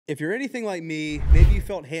If you're anything like me, maybe you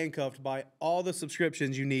felt handcuffed by all the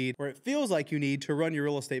subscriptions you need, or it feels like you need to run your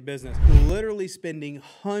real estate business, literally spending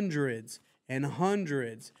hundreds and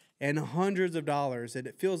hundreds and hundreds of dollars, and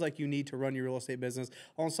it feels like you need to run your real estate business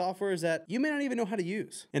on softwares that you may not even know how to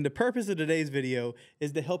use. And the purpose of today's video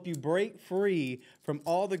is to help you break free from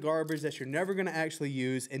all the garbage that you're never gonna actually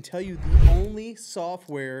use and tell you the only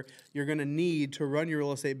software you're gonna need to run your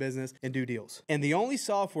real estate business and do deals. And the only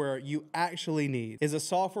software you actually need is a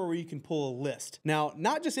software where you can pull a list. Now,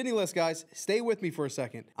 not just any list, guys. Stay with me for a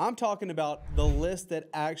second. I'm talking about the list that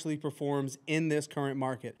actually performs in this current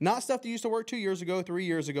market. Not stuff that used to work 2 years ago, 3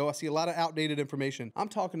 years ago. I see a lot of outdated information. I'm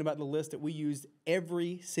talking about the list that we use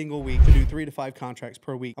every single week to do 3 to 5 contracts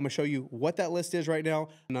per week. I'm gonna show you what that list is right now,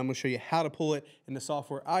 and I'm gonna show you how to pull it in the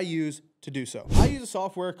software I use to do so. I use a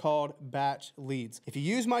software called Batch Leads. If you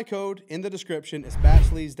use my code in the description, it's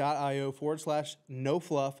batchleads.io/no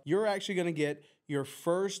fluff. You're actually gonna get your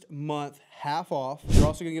first month half off. You're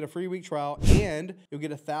also gonna get a free week trial, and you'll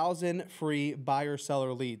get 1,000 free buyer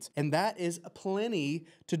seller leads. And that is plenty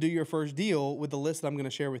to do your first deal with the list that I'm gonna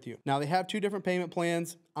share with you. Now, they have 2 different payment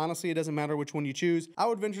plans. Honestly, it doesn't matter which one you choose. I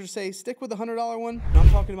would venture to say stick with the $100 one. And I'm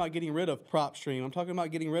talking about getting rid of PropStream. I'm talking about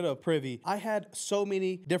getting rid of Privy. I had so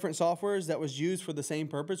many different softwares that was used for the same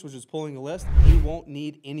purpose, which is pulling a list. You won't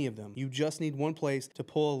need any of them. You just need one place to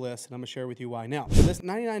pull a list, and I'm gonna share with you why now. So this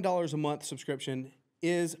 $99 a month subscription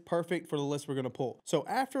is perfect for the list we're gonna pull. So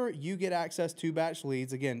after you get access to Batch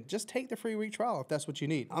Leads, again, just take the free week trial if that's what you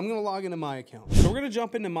need. I'm gonna log into my account. So we're gonna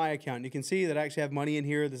jump into my account. You can see that I actually have money in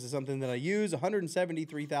here. This is something that I use.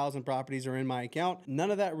 173,000 properties are in my account. None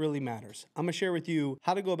of that really matters. I'm gonna share with you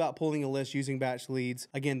how to go about pulling a list using Batch Leads.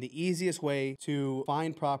 Again, the easiest way to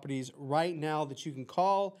find properties right now that you can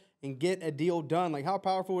call and get a deal done. Like, how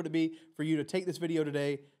powerful would it be for you to take this video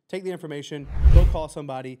today, take the information, go call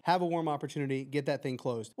somebody, have a warm opportunity, get that thing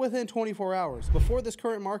closed within 24 hours. Before this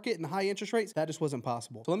current market and high interest rates, that just wasn't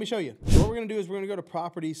possible. So let me show you. So what we're gonna do is we're gonna go to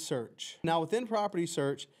property search. Now within property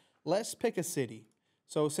search, let's pick a city.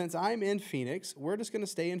 So since I'm in Phoenix, we're just gonna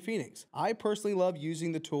stay in Phoenix. I personally love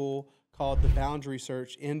using the tool called the boundary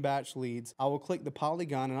search in Batch Leads. I will click the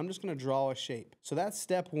polygon and I'm just gonna draw a shape. So that's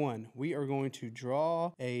step 1. We are going to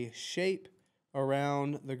draw a shape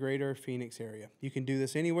around the greater Phoenix area. You can do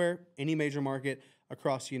this anywhere, any major market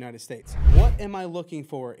across the United States. What am I looking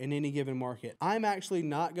for in any given market? I'm actually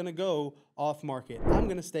not gonna go off market. I'm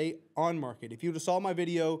gonna stay on market. If you just saw my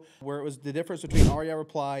video where it was the difference between REI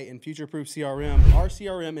Reply and Future-Proof CRM, our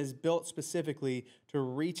CRM is built specifically to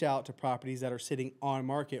reach out to properties that are sitting on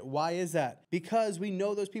market. Why is that? Because we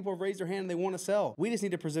know those people have raised their hand and they wanna sell. We just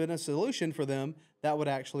need to present a solution for them that would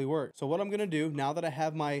actually work. So what I'm gonna do, now that I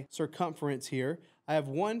have my circumference here, I have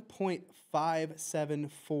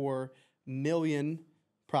 1.574 million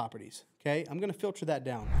properties, okay? I'm gonna filter that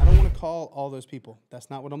down. I don't wanna call all those people.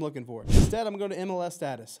 That's not what I'm looking for. Instead, I'm gonna go to MLS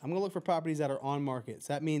status. I'm gonna look for properties that are on market.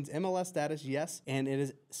 So that means MLS status, yes, and it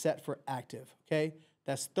is set for active, okay?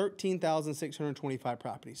 That's 13,625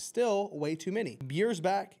 properties. Still way too many. Years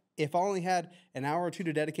back, if I only had an hour or 2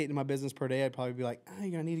 to dedicate to my business per day, I'd probably be like,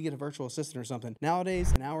 you're gonna need to get a virtual assistant or something.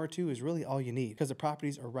 Nowadays, an hour or 2 is really all you need because the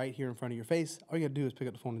properties are right here in front of your face. All you gotta do is pick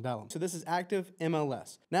up the phone and dial them. So this is active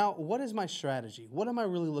MLS. Now, what is my strategy? What am I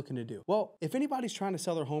really looking to do? Well, if anybody's trying to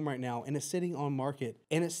sell their home right now and it's sitting on market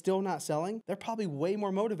and it's still not selling, they're probably way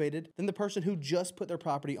more motivated than the person who just put their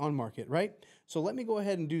property on market, right? So let me go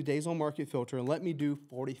ahead and do days on market filter and let me do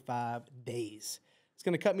 45 days. It's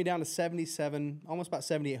gonna cut me down to 77, almost about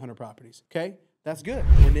 7,800 properties, okay? That's good.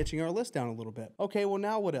 We're niching our list down a little bit. Okay, well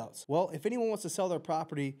now what else? Well, if anyone wants to sell their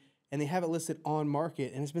property and they have it listed on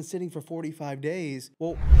market and it's been sitting for 45 days,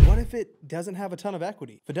 well, what if it doesn't have a ton of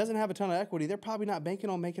equity? If it doesn't have a ton of equity, they're probably not banking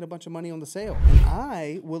on making a bunch of money on the sale. And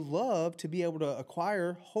I would love to be able to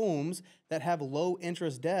acquire homes that have low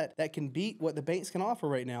interest debt that can beat what the banks can offer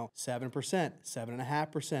right now. 7%,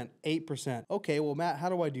 7.5%, 8%. Okay, well, Matt, how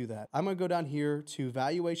do I do that? I'm gonna go down here to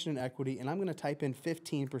valuation and equity and I'm gonna type in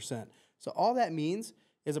 15%. So all that means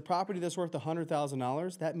is a property that's worth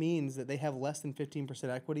 $100,000, that means that they have less than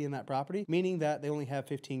 15% equity in that property, meaning that they only have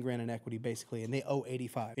 15 grand in equity basically, and they owe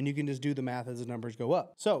 85. And you can just do the math as the numbers go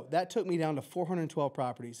up. So that took me down to 412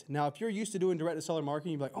 properties. Now, if you're used to doing direct to seller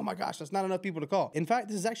marketing, you're like, oh my gosh, that's not enough people to call. In fact,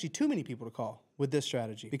 this is actually too many people to call with this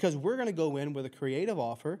strategy because we're gonna go in with a creative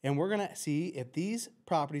offer and we're gonna see if these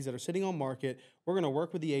properties that are sitting on market. We're going to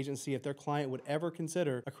work with the agency if their client would ever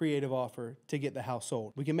consider a creative offer to get the house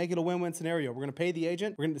sold. We can make it a win-win scenario. We're going to pay the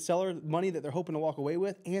agent, we're going to sell her money that they're hoping to walk away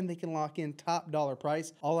with, and they can lock in top dollar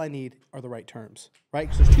price. All I need are the right terms, right?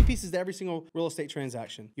 Because there's two pieces to every single real estate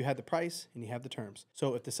transaction. You have the price and you have the terms.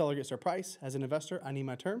 So if the seller gets their price as an investor, I need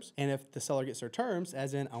my terms. And if the seller gets their terms,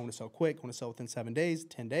 as in I want to sell quick, I want to sell within 7 days,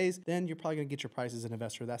 10 days, then you're probably going to get your price as an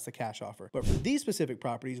investor. That's the cash offer. But for these specific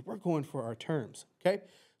properties, we're going for our terms, okay?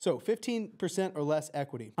 So 15% or less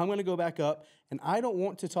equity. I'm going to go back up, and I don't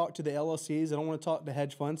want to talk to the LLCs. I don't want to talk to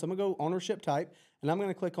hedge funds. So I'm going to go ownership type, and I'm going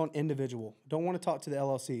to click on individual. Don't want to talk to the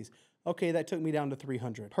LLCs. Okay, that took me down to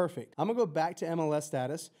 300. Perfect. I'm going to go back to MLS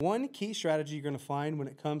status. One key strategy you're going to find when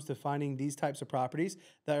it comes to finding these types of properties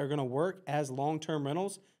that are going to work as long-term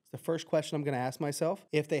rentals, the first question I'm going to ask myself,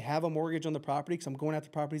 if they have a mortgage on the property, because I'm going after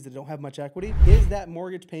properties that don't have much equity, is that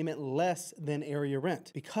mortgage payment less than area rent?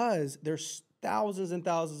 Because there's thousands and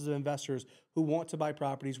thousands of investors who want to buy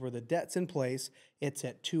properties where the debt's in place, it's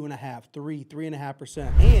at 2.5%,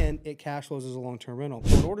 3.5%, and it cash flows as a long-term rental.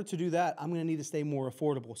 So in order to do that, I'm gonna need to stay more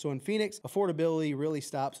affordable. So in Phoenix, affordability really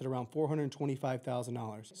stops at around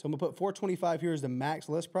 $425,000. So I'm gonna put $425 here as the max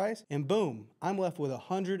list price, and boom, I'm left with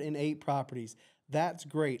 108 properties. That's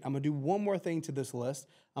great. I'm gonna do one more thing to this list.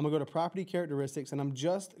 I'm gonna go to property characteristics, and I'm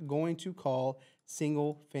just going to call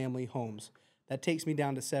single family homes. That takes me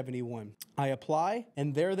down to 71. I apply,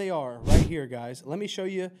 and there they are right here, guys. Let me show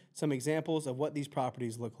you some examples of what these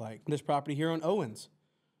properties look like. This property here on Owens,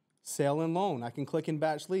 sale and loan. I can click in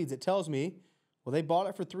batch leads. It tells me, well, they bought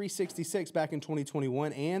it for $366 back in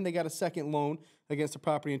 2021, and they got a second loan against the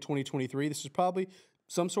property in 2023. This is probably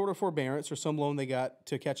some sort of forbearance or some loan they got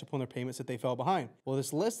to catch up on their payments that they fell behind. Well,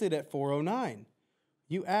 it's listed at 409.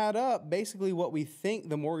 You add up basically what we think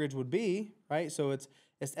the mortgage would be, right? So it's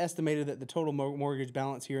estimated that the total mortgage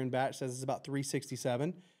balance here in batch says it's about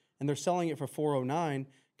 367, and they're selling it for 409.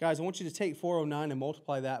 Guys, I want you to take 409 and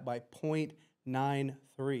multiply that by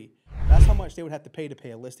 0.93. That's how much they would have to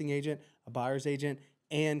pay a listing agent, a buyer's agent,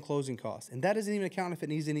 and closing costs. And that doesn't even account if it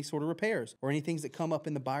needs any sort of repairs or any things that come up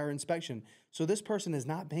in the buyer inspection. So this person is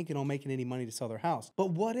not banking on making any money to sell their house. But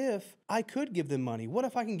what if I could give them money? What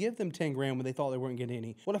if I can give them 10 grand when they thought they weren't getting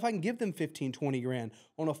any? What if I can give them 15, 20 grand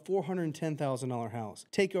on a $410,000 house,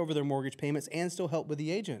 take over their mortgage payments, and still help with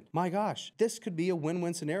the agent? My gosh, this could be a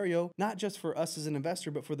win-win scenario, not just for us as an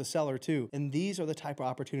investor, but for the seller too. And these are the type of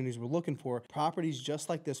opportunities we're looking for. Properties just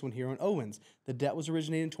like this one here on Owens. The debt was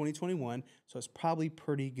originated in 2021, so it's probably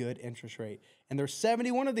pretty good interest rate. And there's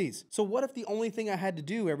 71 of these. So what if the only thing I had to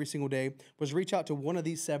do every single day was reach out to one of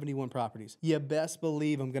these 71 properties? You best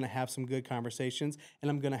believe I'm gonna have some good conversations and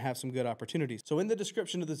I'm gonna have some good opportunities. So in the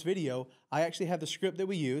description of this video, I actually have the script that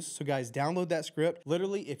we use. So guys, download that script.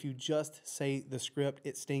 Literally, if you just say the script,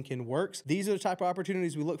 it stinking works. These are the type of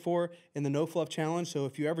opportunities we look for in the No Fluff Challenge. So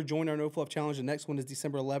if you ever join our No Fluff Challenge, the next one is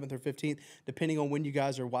December 11th or 15th, depending on when you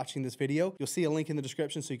guys are watching this video. You'll see a link in the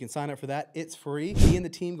description so you can sign up for that. It's free. Me and the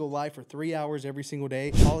team go live for 3 hours every single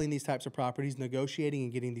day, calling these types of properties, negotiating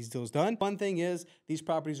and getting these deals done. Fun thing is, these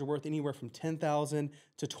properties are worth anywhere from $10,000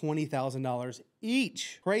 to $20,000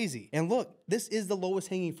 each. Crazy. And look, this is the lowest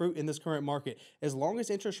hanging fruit in this current market. As long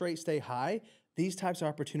as interest rates stay high, these types of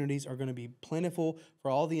opportunities are going to be plentiful for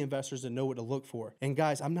all the investors that know what to look for. And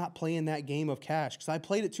guys, I'm not playing that game of cash because I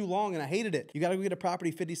played it too long and I hated it. You got to go get a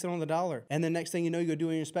property 50 cents on the dollar. And the next thing you know, you go do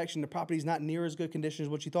an inspection, the property's not near as good condition as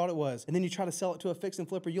what you thought it was. And then you try to sell it to a fix and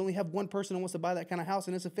flipper. You only have one person who wants to buy that kind of house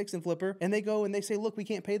and it's a fix and flipper. And they go and they say, look, we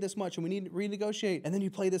can't pay this much and we need to renegotiate. And then you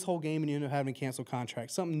play this whole game and you end up having to cancel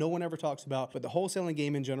contracts. Something no one ever talks about, but the wholesaling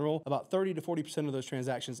game in general, about 30 to 40% of those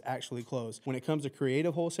transactions actually close. When it comes to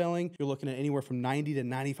creative wholesaling, you're looking at anywhere from 90 to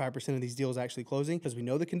 95% of these deals actually closing because we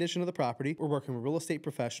know the condition of the property. We're working with real estate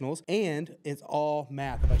professionals and it's all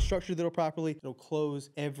math. If I structure the deal properly, it'll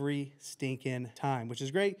close every stinking time, which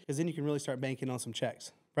is great because then you can really start banking on some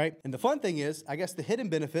checks. Right? And the fun thing is, I guess the hidden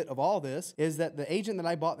benefit of all this is that the agent that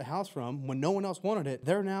I bought the house from, when no one else wanted it,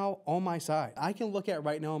 they're now on my side. I can look at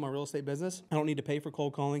right now in my real estate business, I don't need to pay for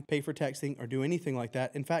cold calling, pay for texting, or do anything like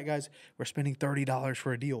that. In fact, guys, we're spending $30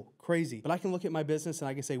 for a deal. Crazy. But I can look at my business and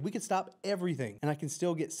I can say, we could stop everything and I can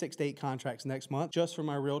still get 6 to 8 contracts next month just for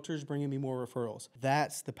my realtors bringing me more referrals.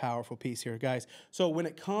 That's the powerful piece here, guys. So when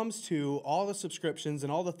it comes to all the subscriptions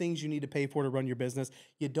and all the things you need to pay for to run your business,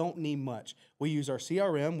 you don't need much. We use our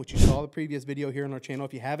CRM, which you saw in the previous video here on our channel.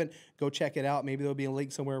 If you haven't, go check it out. Maybe there'll be a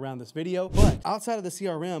link somewhere around this video. But outside of the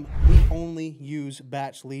CRM, we only use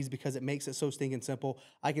batch leads because it makes it so stinking simple.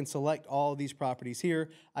 I can select all of these properties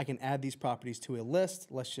here. I can add these properties to a list.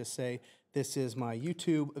 Let's just say this is my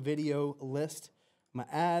YouTube video list, my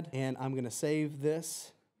ad, and I'm going to save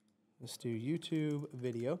this Let's do YouTube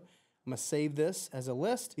video. I'm gonna save this as a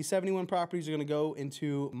list. These 71 properties are gonna go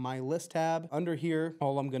into my list tab. Under here,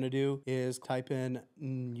 all I'm gonna do is type in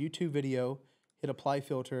YouTube video, hit apply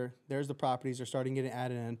filter. There's the properties, they're starting getting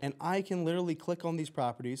added in. And I can literally click on these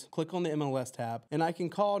properties, click on the MLS tab, and I can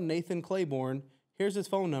call Nathan Claiborne. Here's his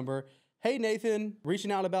phone number. Hey Nathan,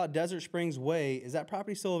 reaching out about Desert Springs Way. Is that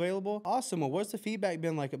property still available? Awesome. Well, what's the feedback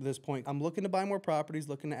been like up to this point? I'm looking to buy more properties,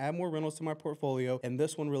 looking to add more rentals to my portfolio, and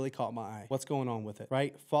this one really caught my eye. What's going on with it,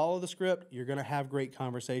 right? Follow the script. You're gonna have great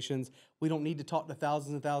conversations. We don't need to talk to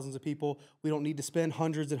thousands and thousands of people. We don't need to spend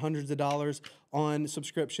hundreds and hundreds of dollars on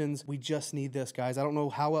subscriptions. We just need this, guys. I don't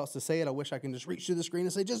know how else to say it. I wish I can just reach through the screen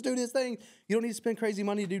and say, just do this thing. You don't need to spend crazy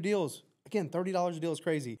money to do deals. Again, $30 a deal is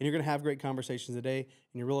crazy. And you're gonna have great conversations today,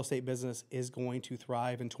 and your real estate business is going to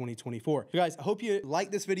thrive in 2024. So guys, I hope you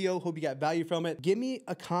liked this video, hope you got value from it. Give me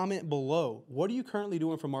a comment below. What are you currently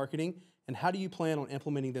doing for marketing, and how do you plan on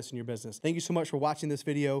implementing this in your business? Thank you so much for watching this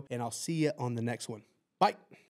video, and I'll see you on the next one. Bye.